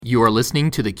You are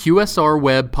listening to the QSR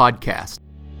Web Podcast.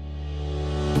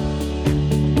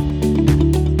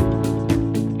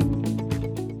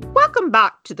 Welcome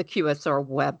back to the QSR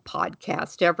Web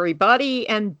Podcast, everybody,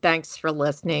 and thanks for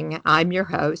listening. I'm your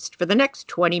host for the next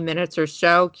 20 minutes or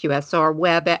so, QSR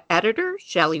Web editor,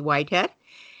 Shelley Whitehead.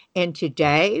 And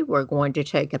today we're going to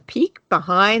take a peek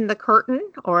behind the curtain,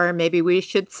 or maybe we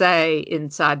should say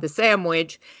inside the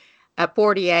sandwich, at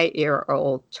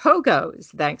 48-year-old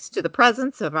Togo's, thanks to the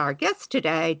presence of our guest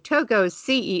today, Togo's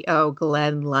CEO,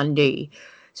 Glenn Lundy.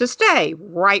 So stay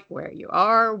right where you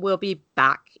are. We'll be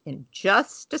back in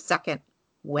just a second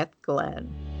with Glenn.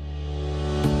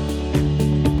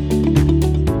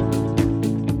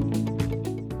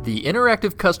 The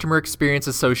Interactive Customer Experience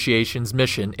Association's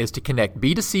mission is to connect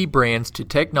B2C brands to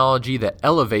technology that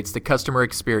elevates the customer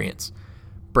experience.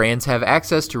 Brands have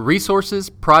access to resources,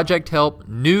 project help,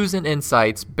 news, and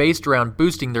insights based around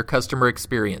boosting their customer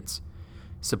experience.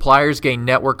 Suppliers gain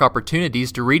network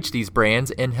opportunities to reach these brands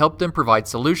and help them provide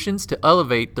solutions to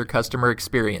elevate their customer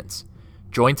experience.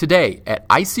 Join today at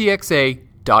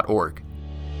icxa.org.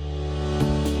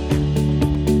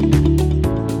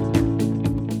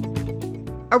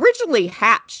 Originally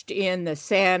hatched in the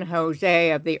San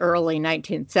Jose of the early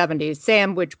 1970s,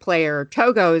 sandwich player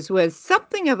Togo's was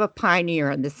something of a pioneer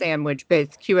in the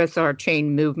sandwich-based QSR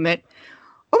chain movement.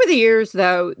 Over the years,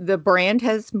 though, the brand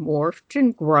has morphed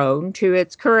and grown to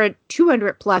its current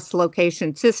 200-plus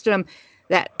location system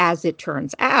that, as it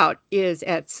turns out, is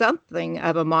at something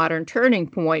of a modern turning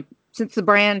point since the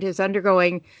brand is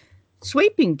undergoing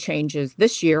sweeping changes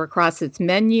this year across its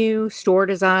menu, store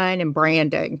design, and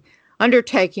branding,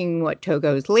 undertaking what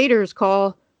Togo's leaders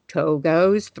call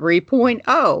Togo's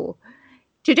 3.0.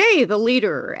 Today, the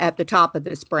leader at the top of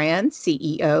this brand,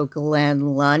 CEO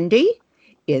Glenn Lundy,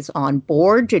 is on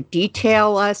board to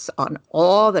detail us on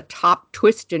all the top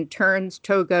twists and turns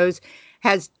Togo's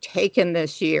has taken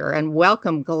this year. And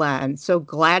welcome, Glenn. So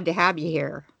glad to have you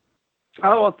here.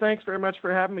 Oh, well, thanks very much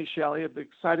for having me, Shelley. I'm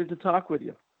excited to talk with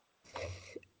you.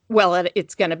 Well,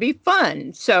 it's going to be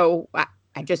fun. So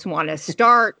I just want to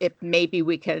start, if maybe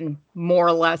we can more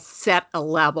or less set a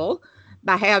level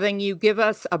by having you give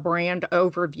us a brand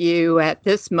overview at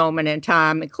this moment in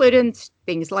time, including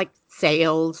things like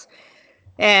sales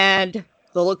and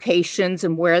the locations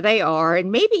and where they are,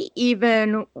 and maybe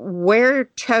even where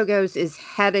Togo's is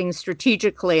heading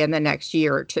strategically in the next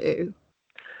year or two.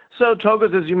 So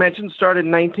Togo's, as you mentioned, started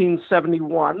in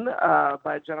 1971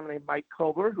 by a gentleman named Mike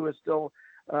Kobler, who is still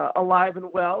alive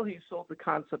and well. He sold the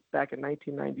concept back in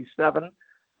 1997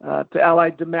 to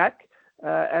Allied Domecq.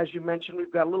 As you mentioned,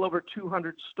 we've got a little over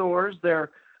 200 stores.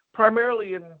 They're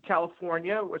primarily in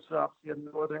California, which is obviously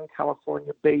a Northern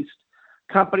California-based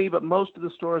company, but most of the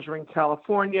stores are in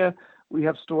California. We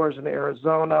have stores in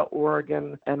Arizona,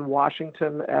 Oregon, and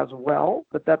Washington as well,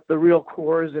 but the real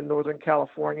core is in Northern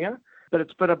California. But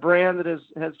it's been a brand that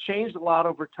has changed a lot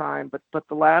over time, but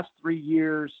the last 3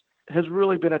 years has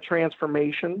really been a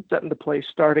transformation set into place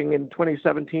starting in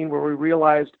 2017, where we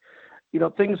realized,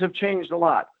 things have changed a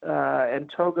lot, and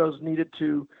Togo's needed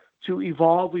to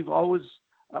evolve. We've always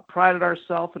prided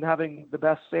ourselves in having the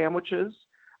best sandwiches.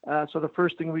 So the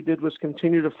first thing we did was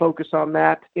continue to focus on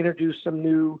that, introduce some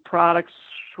new products,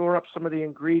 shore up some of the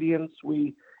ingredients.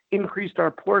 We increased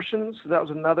our portions. So that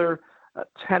was another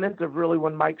tenet of really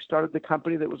when Mike started the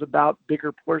company, that was about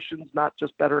bigger portions, not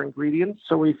just better ingredients.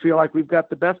 So we feel like we've got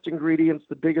the best ingredients,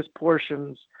 the biggest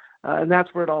portions, and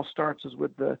that's where it all starts, is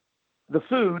with the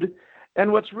food.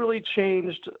 And what's really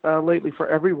changed lately for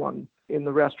everyone in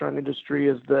the restaurant industry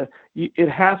is it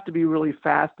has to be really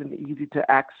fast and easy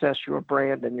to access your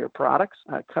brand and your products.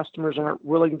 Customers aren't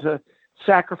willing to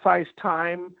sacrifice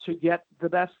time to get the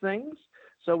best things.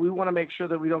 So we want to make sure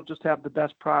that we don't just have the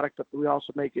best product, but we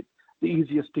also make it the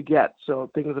easiest to get. So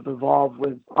things have evolved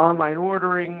with online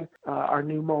ordering, our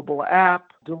new mobile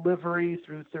app, delivery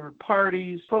through third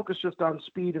parties, focus just on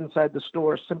speed inside the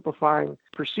store, simplifying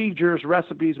procedures,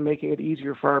 recipes, making it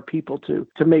easier for our people to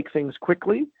make things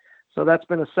quickly. So that's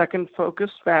been a second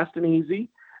focus, fast and easy.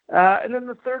 And then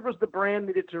the third was the brand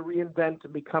needed to reinvent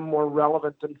and become more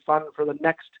relevant and fun for the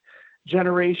next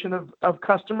generation of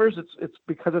customers. It's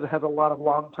because it has a lot of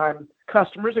longtime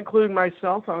customers, including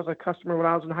myself. I was a customer when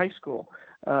I was in high school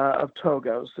of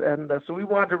Togo's. And so we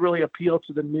wanted to really appeal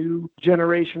to the new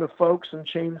generation of folks and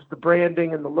change the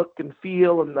branding and the look and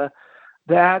feel and the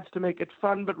ads to make it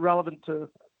fun but relevant to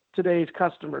today's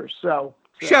customers. So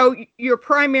you're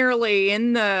primarily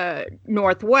in the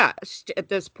Northwest at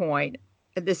this point,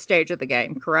 at this stage of the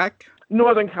game, correct?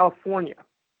 Northern California.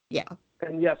 Yeah.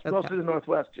 And yes, Okay. mostly the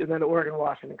Northwest, and then Oregon,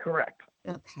 Washington, correct.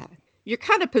 Okay. you're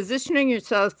kind of positioning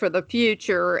yourself for the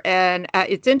future, and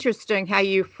it's interesting how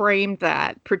you framed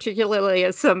that, particularly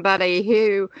as somebody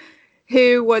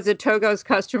who was a Togo's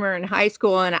customer in high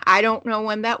school, and I don't know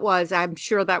when that was. I'm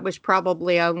sure that was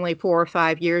probably only 4 or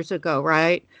 5 years ago,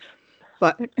 right?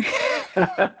 But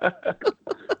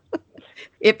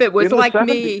if it was In the like 70s.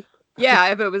 me,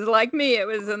 yeah, if it was like me, it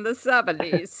was in the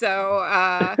 70s. So,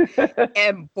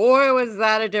 and boy, was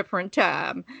that a different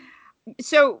time.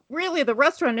 So really, the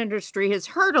restaurant industry has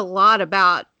heard a lot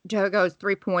about Togo's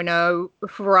 3.0,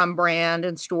 from brand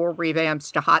and store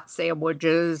revamps to hot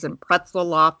sandwiches and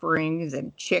pretzel offerings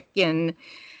and chicken.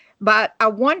 But I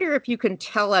wonder if you can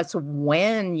tell us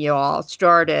when y'all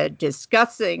started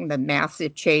discussing the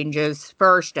massive changes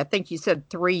first. I think you said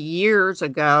 3 years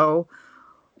ago,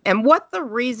 and what the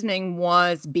reasoning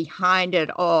was behind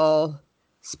it all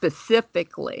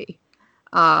specifically.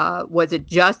 Was it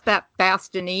just that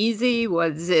fast and easy?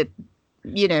 Was it,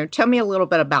 tell me a little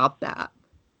bit about that.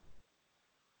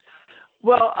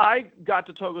 Well, I got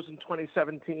to Togo's in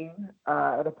 2017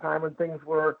 at a time when things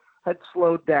had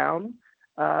slowed down.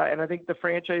 And I think the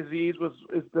franchisees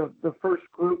is the first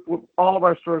group. All of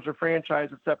our stores are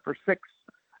franchised except for 6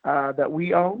 that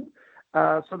we own.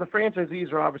 So the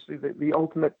franchisees are obviously the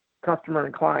ultimate customer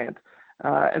and client.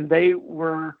 And they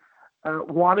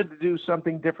wanted to do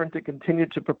something different to continue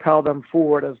to propel them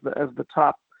forward as the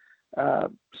top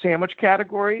sandwich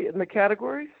category in the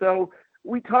category. So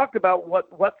we talked about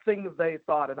what things they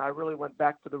thought, and I really went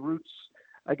back to the roots.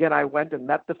 Again, I went and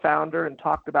met the founder and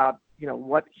talked about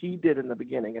what he did in the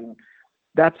beginning, and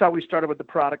that's how we started with the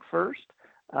product first.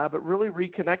 But really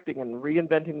reconnecting and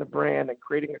reinventing the brand and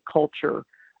creating a culture,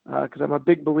 because I'm a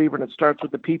big believer, and it starts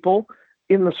with the people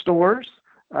in the stores,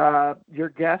 your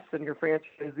guests and your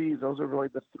franchisees. Those are really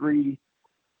the 3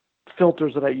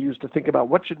 filters that I use to think about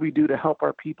what should we do to help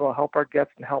our people, help our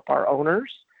guests, and help our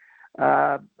owners.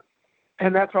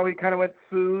 And that's why we kind of went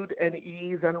food and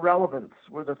ease and relevance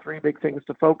were the 3 big things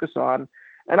to focus on.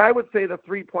 And I would say the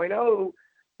 3.0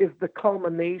 is the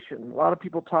culmination. A lot of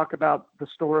people talk about the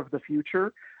store of the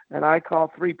future, and I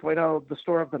call 3.0 the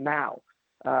store of the now.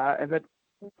 And that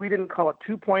we didn't call it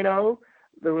 2.0.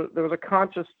 There was a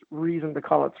conscious reason to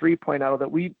call it 3.0,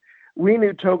 that we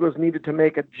knew Togo's needed to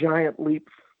make a giant leap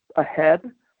ahead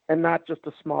and not just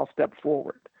a small step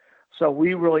forward. So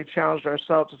we really challenged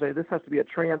ourselves to say this has to be a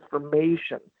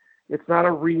transformation. It's not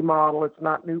a remodel. It's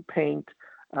not new paint.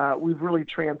 We've really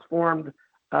transformed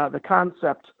the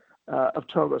concept of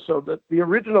Togo. So the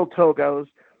original Togos,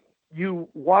 you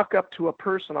walk up to a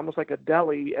person almost like a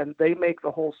deli, and they make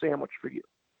the whole sandwich for you.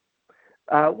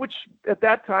 Which at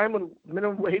that time, when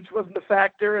minimum wage wasn't a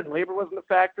factor and labor wasn't a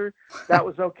factor, that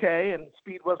was okay, and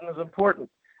speed wasn't as important.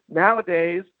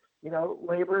 Nowadays,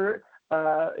 labor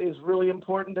is really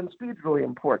important and speed's really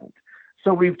important.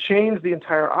 So we've changed the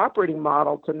entire operating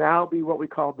model to now be what we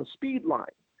call the speed line.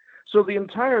 So the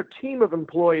entire team of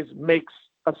employees makes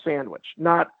a sandwich,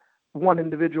 not one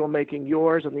individual making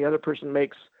yours and the other person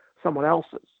makes someone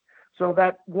else's. So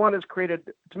that one is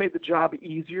created to make the job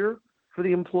easier for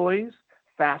the employees,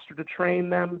 faster to train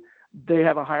them. They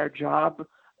have a higher job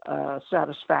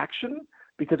satisfaction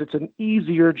because it's an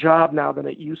easier job now than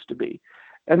it used to be.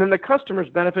 And then the customers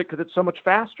benefit because it's so much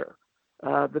faster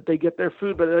that they get their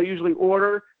food, but they'll usually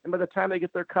order, and by the time they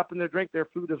get their cup and their drink, their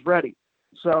food is ready.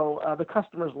 So the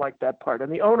customers like that part,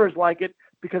 and the owners like it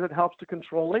because it helps to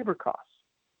control labor costs.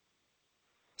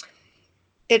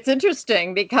 It's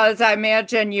interesting because I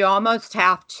imagine you almost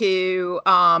have to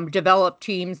develop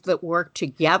teams that work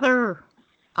together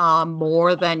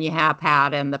more than you have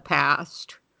had in the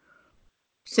past,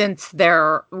 since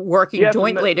they're working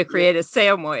jointly to create a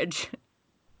sandwich.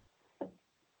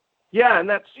 Yeah, and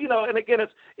that's, and again,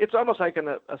 it's almost like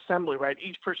an assembly, right?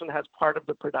 Each person has part of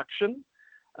the production.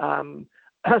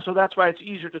 So that's why it's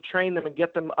easier to train them and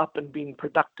get them up and being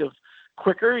productive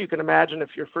quicker. You can imagine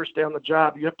if your first day on the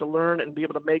job, you have to learn and be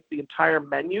able to make the entire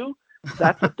menu.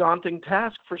 That's a daunting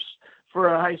task for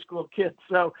a high school kid.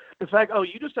 So the fact,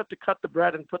 you just have to cut the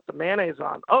bread and put the mayonnaise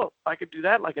on. Oh, I could do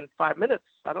that like in 5 minutes.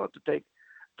 I don't have to take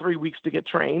 3 weeks to get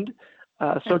trained.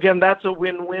 So again, that's a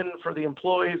win-win for the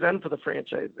employees and for the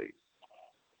franchisees.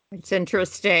 It's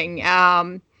interesting.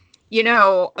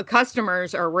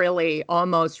 Customers are really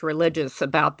almost religious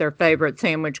about their favorite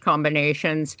sandwich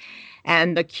combinations.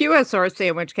 And the QSR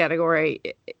sandwich category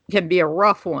can be a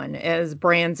rough one as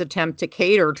brands attempt to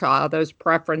cater to all those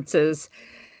preferences.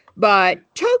 But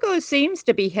Togo seems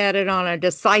to be headed on a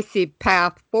decisive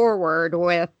path forward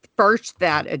with first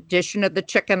that addition of the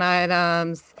chicken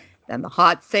items, then the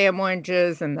hot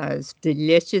sandwiches and those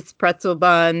delicious pretzel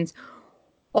buns.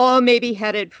 Or maybe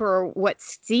headed for what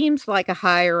seems like a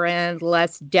higher end,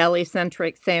 less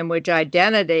deli-centric sandwich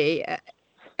identity,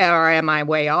 or am I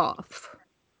way off?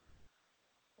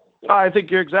 I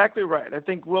think you're exactly right. I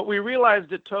think what we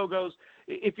realized at Togo's,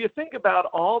 if you think about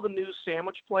all the new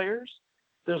sandwich players,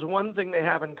 there's one thing they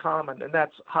have in common, and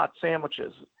that's hot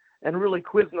sandwiches. And really,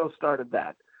 Quiznos started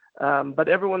that. But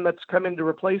everyone that's come in to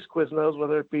replace Quiznos,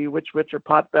 whether it be Which Wich or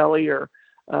Potbelly or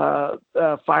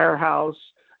Firehouse,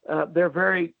 they're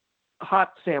very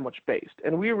hot sandwich based.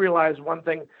 And we realized one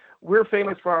thing: we're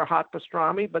famous for our hot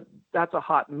pastrami, but that's a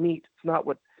hot meat. It's not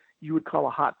what you would call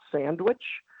a hot sandwich.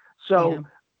 So Yeah.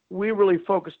 we really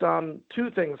focused on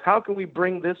two things. How can we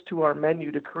bring this to our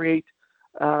menu to create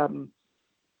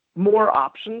more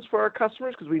options for our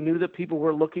customers? Because we knew that people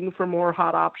were looking for more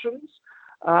hot options.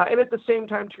 And at the same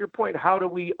time, to your point, how do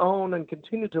we own and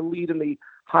continue to lead in the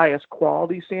highest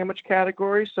quality sandwich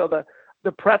category? So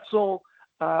the pretzel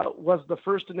was the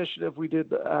first initiative we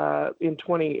did in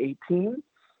 2018.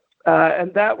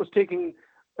 And that was taking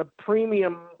a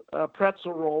premium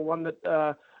pretzel roll, one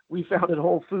that we found at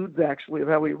Whole Foods, actually,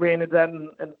 how we ran it then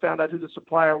and found out who the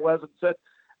supplier was and said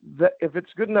that if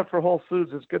it's good enough for Whole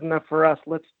Foods, it's good enough for us.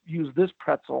 Let's use this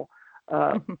pretzel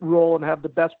roll and have the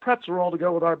best pretzel roll to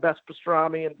go with our best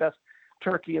pastrami and best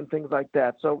turkey and things like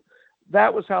that. So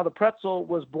that was how the pretzel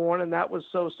was born, and that was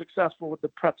so successful with the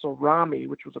pretzel rami,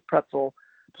 which was a pretzel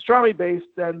pastrami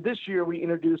based. And this year we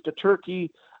introduced a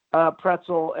turkey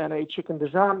pretzel and a chicken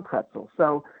Dijon pretzel.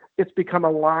 So it's become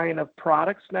a line of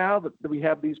products now that we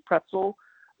have these pretzel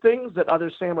things that other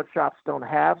sandwich shops don't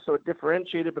have. So it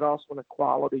differentiated, but also in a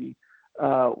quality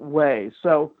way.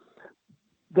 So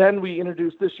then we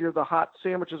introduced this year the hot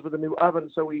sandwiches with a new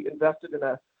oven. So we invested in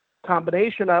a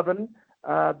combination oven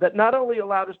that not only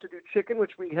allowed us to do chicken,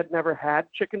 which we had never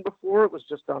had chicken before. It was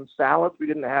just on salads. We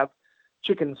didn't have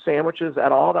chicken sandwiches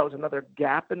at all. That was another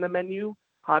gap in the menu.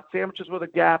 Hot sandwiches was a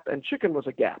gap and chicken was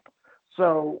a gap.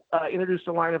 So introduced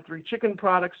a line of 3 chicken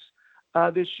products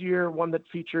this year, one that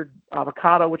featured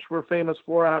avocado, which we're famous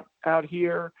for out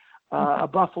here, a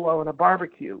buffalo, and a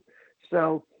barbecue.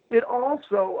 So it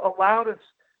also allowed us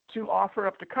to offer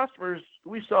up to customers.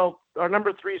 We sell our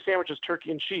number 3 sandwich is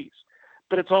turkey and cheese,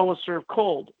 but it's always served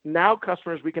cold. Now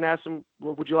customers, we can ask them,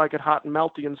 well, would you like it hot and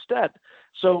melty instead?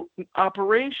 So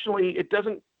operationally, it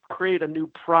doesn't create a new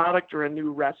product or a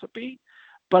new recipe,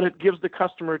 but it gives the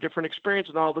customer a different experience,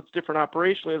 and all that's different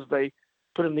operationally is they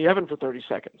put it in the oven for 30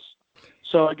 seconds.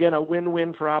 So again, a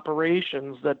win-win for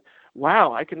operations that,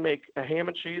 wow, I can make a ham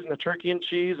and cheese and a turkey and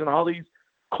cheese and all these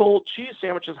cold cheese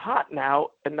sandwiches hot now,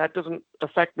 and that doesn't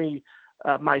affect me,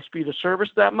 my speed of service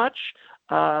that much,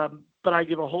 but I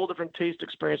give a whole different taste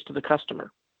experience to the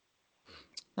customer.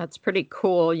 That's pretty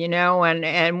cool,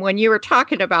 and when you were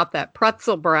talking about that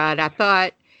pretzel bread, I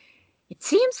thought it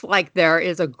seems like there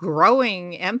is a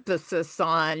growing emphasis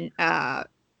on,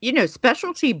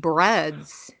 specialty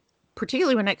breads,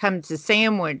 particularly when it comes to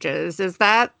sandwiches. Is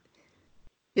that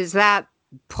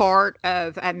part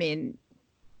of,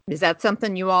 is that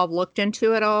something you all have looked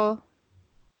into at all?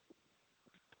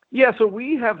 Yeah, so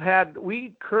we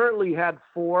currently had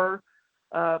 4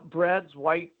 breads: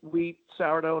 white, wheat,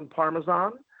 sourdough, and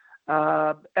Parmesan.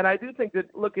 And I do think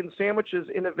that, look, in sandwiches,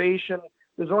 innovation,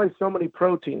 there's only so many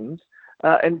proteins,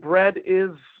 and bread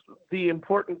is the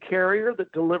important carrier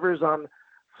that delivers on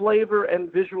flavor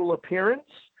and visual appearance.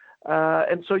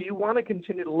 And so you want to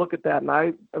continue to look at that. And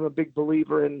I am a big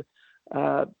believer in,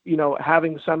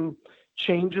 having some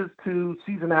changes to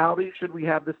seasonality. Should we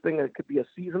have this thing that could be a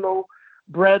seasonal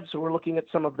bread? So we're looking at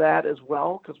some of that as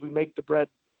well, because we make the bread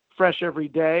fresh every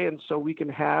day, and so we can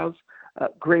have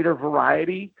greater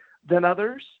variety than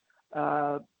others.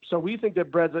 So we think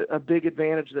that bread's a big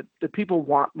advantage, that people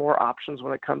want more options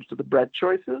when it comes to the bread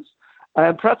choices.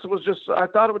 And pretzel was just, I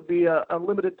thought it would be a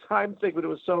limited time thing, but it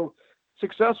was so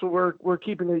successful. We're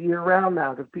keeping it year round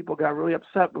now, because people got really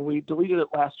upset when we deleted it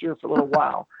last year for a little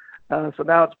while. So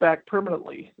now it's back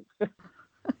permanently.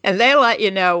 And they let you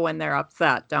know when they're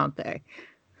upset, don't they?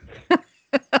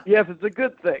 Yes, it's a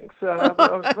good thing. So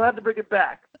I'm glad to bring it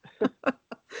back.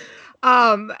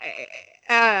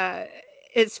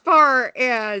 As far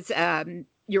as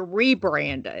your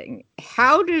rebranding,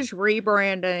 how does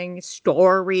rebranding,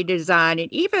 store redesign,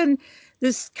 and even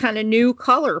this kind of new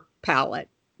color palette,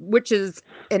 which is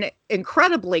an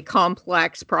incredibly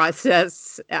complex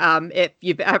process, if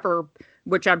you've ever,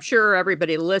 which I'm sure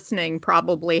everybody listening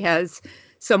probably has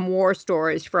some war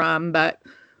stories from, but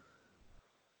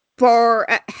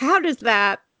how does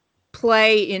that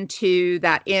play into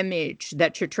that image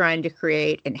that you're trying to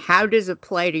create, and how does it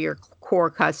play to your core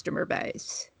customer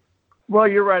base? Well,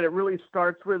 you're right. It really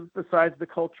starts with, besides the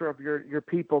culture of your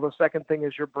people, the second thing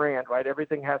is your brand, right?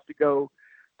 Everything has to go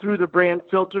through the brand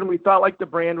filter. And we thought like the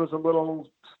brand was a little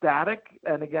static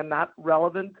and, again, not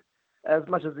relevant as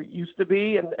much as it used to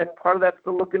be. And part of that's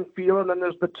the look and feel. And then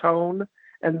there's the tone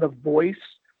and the voice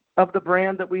of the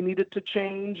brand that we needed to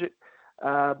change.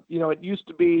 It used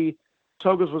to be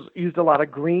Togo's was used a lot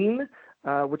of green,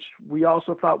 which we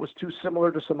also thought was too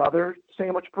similar to some other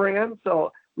sandwich brands.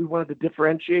 So we wanted to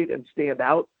differentiate and stand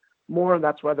out more, and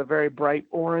that's why the very bright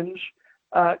orange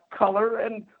color.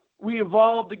 And we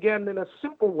evolved again in a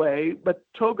simple way, but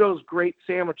Togo's Great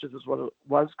Sandwiches is what it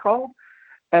was called.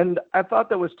 And I thought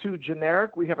that was too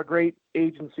generic. We have a great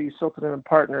agency, Silton and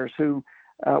Partners, who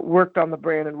worked on the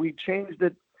brand, and we changed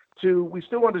it to, we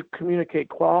still wanted to communicate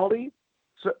quality,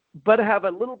 but have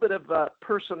a little bit of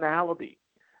personality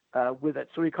with it.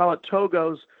 So we call it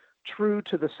Togo's True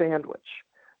to the Sandwich.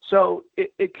 So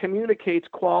it communicates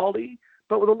quality,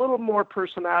 but with a little more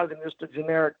personality than just a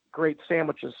generic great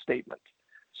sandwiches statement.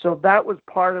 So that was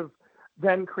part of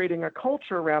then creating a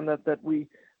culture around that we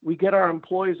get our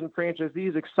employees and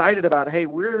franchisees excited about, hey,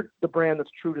 we're the brand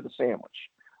that's true to the sandwich.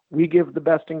 We give the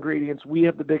best ingredients. We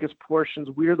have the biggest portions.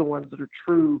 We're the ones that are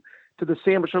true to the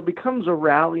sandwich. So it becomes a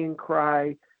rallying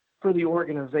cry for the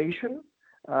organization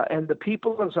and the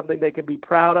people, and something they can be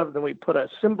proud of. Then we put a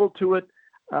symbol to it.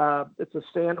 It's a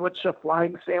sandwich, a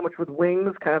flying sandwich with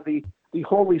wings, kind of the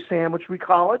holy sandwich, we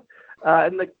call it.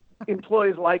 And the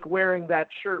employees like wearing that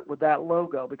shirt with that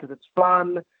logo because it's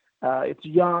fun, it's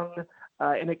young,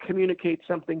 and it communicates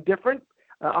something different,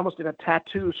 almost in a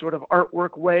tattoo sort of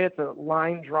artwork way. It's a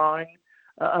line drawing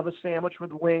of a sandwich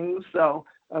with wings, so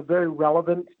very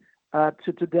relevant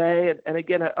to today. And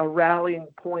again, a rallying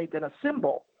point and a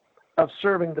symbol of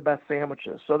serving the best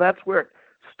sandwiches. So that's where it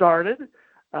started.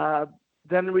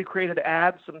 Then we created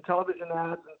ads, some television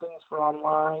ads and things for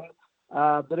online.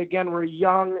 That again, were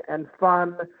young and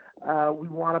fun. We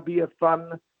want to be a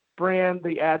fun brand.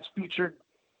 The ads featured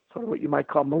sort of what you might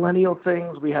call millennial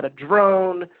things. We had a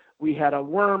drone, we had a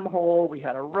wormhole, we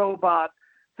had a robot,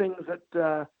 things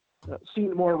that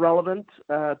seemed more relevant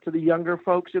to the younger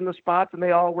folks in the spots, and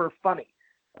they all were funny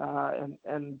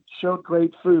and showed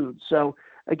great food. So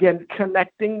again,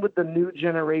 connecting with the new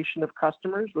generation of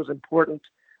customers was important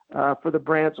for the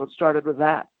brand, so it started with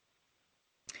that.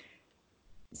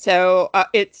 So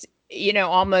it's,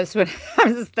 almost when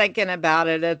I was thinking about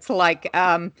it, it's like,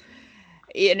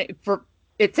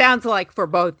 it sounds like for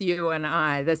both you and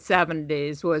I, the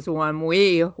 70s was when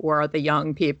we were the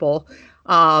young people.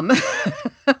 And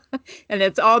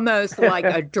it's almost like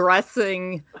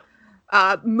addressing,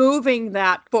 moving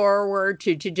that forward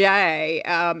to today,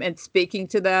 and speaking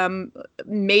to them,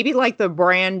 maybe like the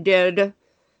brand did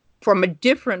from a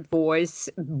different voice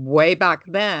way back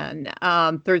then,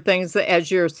 through things that, as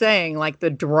you're saying, like the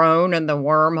drone and the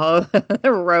wormhole,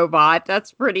 the robot.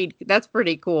 That's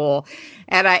pretty cool,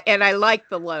 and I like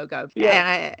the logo.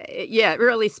 Yeah, And it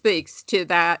really speaks to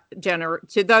that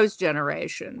to those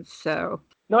generations. So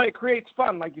no, it creates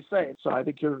fun, like you say. So I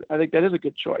think that is a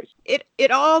good choice.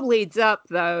 it all leads up,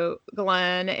 though,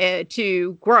 Glenn,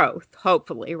 to growth,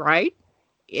 hopefully, right?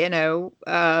 Yep.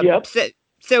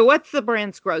 So what's the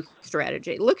brand's growth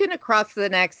strategy? Looking across the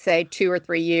next, say, 2 or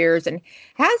 3 years, and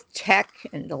how's tech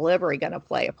and delivery going to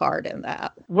play a part in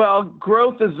that? Well,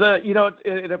 growth is,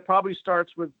 it probably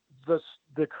starts with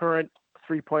the current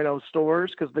 3.0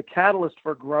 stores, because the catalyst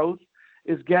for growth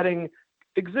is getting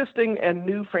existing and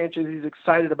new franchisees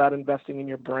excited about investing in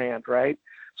your brand, right?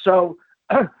 So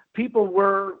people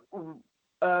were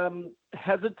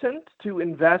hesitant to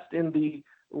invest in the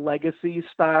legacy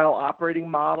style operating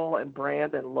model and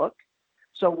brand and look.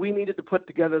 So we needed to put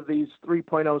together these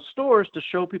 3.0 stores to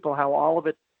show people how all of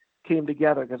it came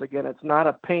together. Because again, it's not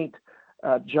a paint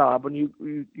job. When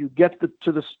you get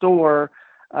to the store,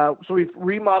 so we've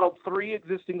remodeled 3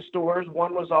 existing stores.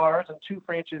 1 was ours, and 2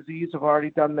 franchisees have already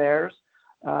done theirs.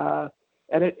 And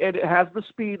it has the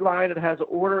speed line. It has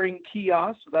ordering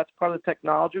kiosks. So that's part of the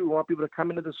technology. We want people to come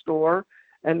into the store.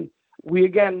 And we,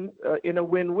 again, in a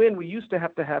win-win, we used to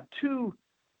have 2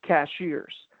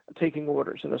 cashiers taking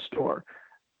orders in a store.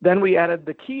 Then we added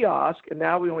the kiosk, and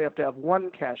now we only have to have 1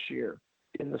 cashier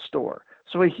in the store.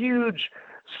 So a huge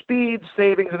speed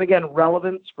savings, and again,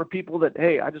 relevance for people that,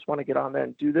 hey, I just want to get on there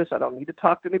and do this. I don't need to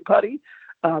talk to anybody.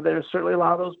 There's certainly a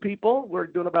lot of those people. We're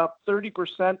doing about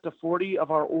 30% to 40%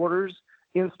 of our orders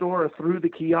in store are through the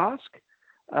kiosk.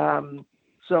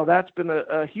 So that's been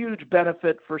a huge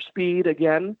benefit for speed,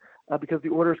 again, because the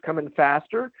orders come in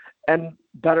faster, and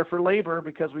better for labor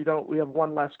because we have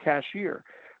 1 less cashier.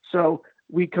 So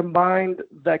we combined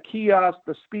the kiosk,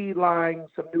 the speed line,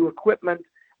 some new equipment,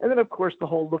 And then, of course, the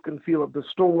whole look and feel of the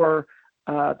store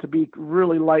to be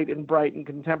really light and bright and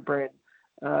contemporary.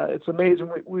 It's amazing.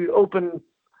 We open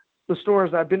the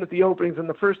stores. I've been at the openings, and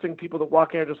the first thing people that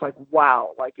walk in are just like,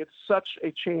 wow, like it's such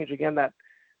a change. Again, that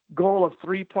goal of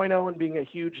 3.0 and being a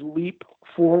huge leap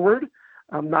forward,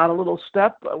 not a little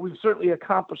step. We've certainly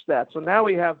accomplished that. So now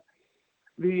we have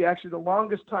the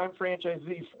longest time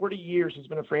franchisee, 40 years has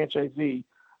been a franchisee.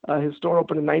 His store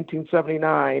opened in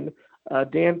 1979.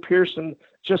 Dan Pearson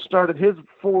just started his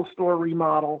full store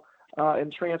remodel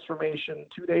and transformation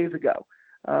 2 days ago.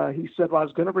 He said, well, I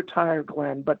was going to retire,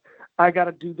 Glenn, but I got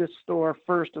to do this store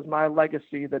first as my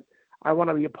legacy, that I want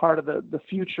to be a part of the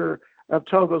future of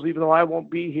Togo's, even though I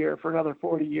won't be here for another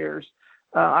 40 years.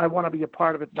 I want to be a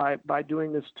part of it by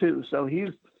doing this too. So he's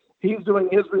doing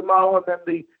his remodel, and then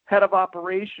the head of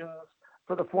operations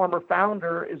for the former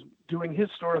founder is doing his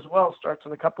store as well, starts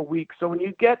in a couple of weeks. So when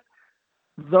you get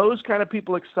those kind of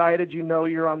people excited, you know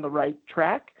you're on the right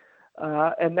track.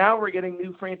 And now we're getting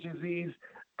new franchisees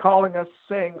calling us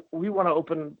saying, we want to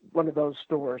open one of those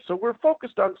stores. So we're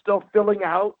focused on still filling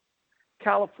out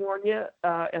California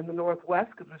and the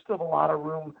Northwest, because we still have a lot of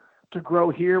room to grow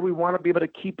here. We want to be able to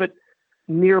keep it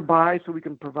nearby so we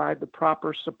can provide the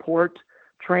proper support,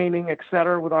 training, et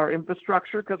cetera, with our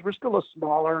infrastructure, because we're still a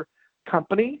smaller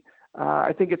company.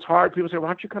 I think it's hard. People say, why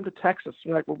don't you come to Texas?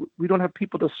 You're like, well, we don't have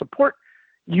people to support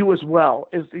you as well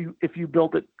as if you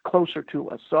build it closer to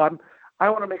us. So I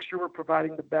want to make sure we're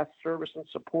providing the best service and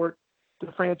support to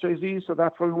franchisees. So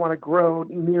that's why we want to grow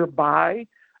nearby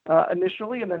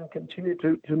initially, and then continue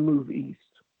to move east.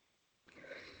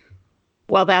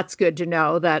 Well, that's good to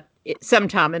know that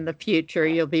sometime in the future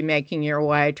you'll be making your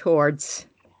way towards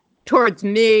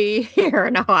me here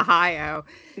in Ohio.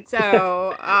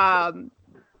 So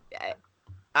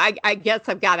I guess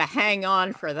I've got to hang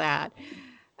on for that.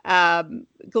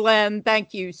 Glenn,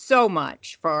 thank you so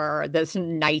much for this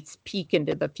nice peek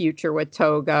into the future with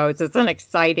Togo's. It's an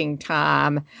exciting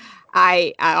time.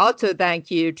 I also thank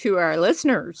you to our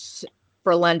listeners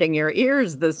for lending your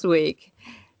ears this week.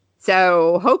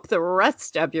 So hope the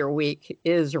rest of your week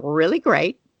is really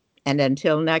great. And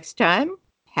until next time,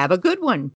 have a good one.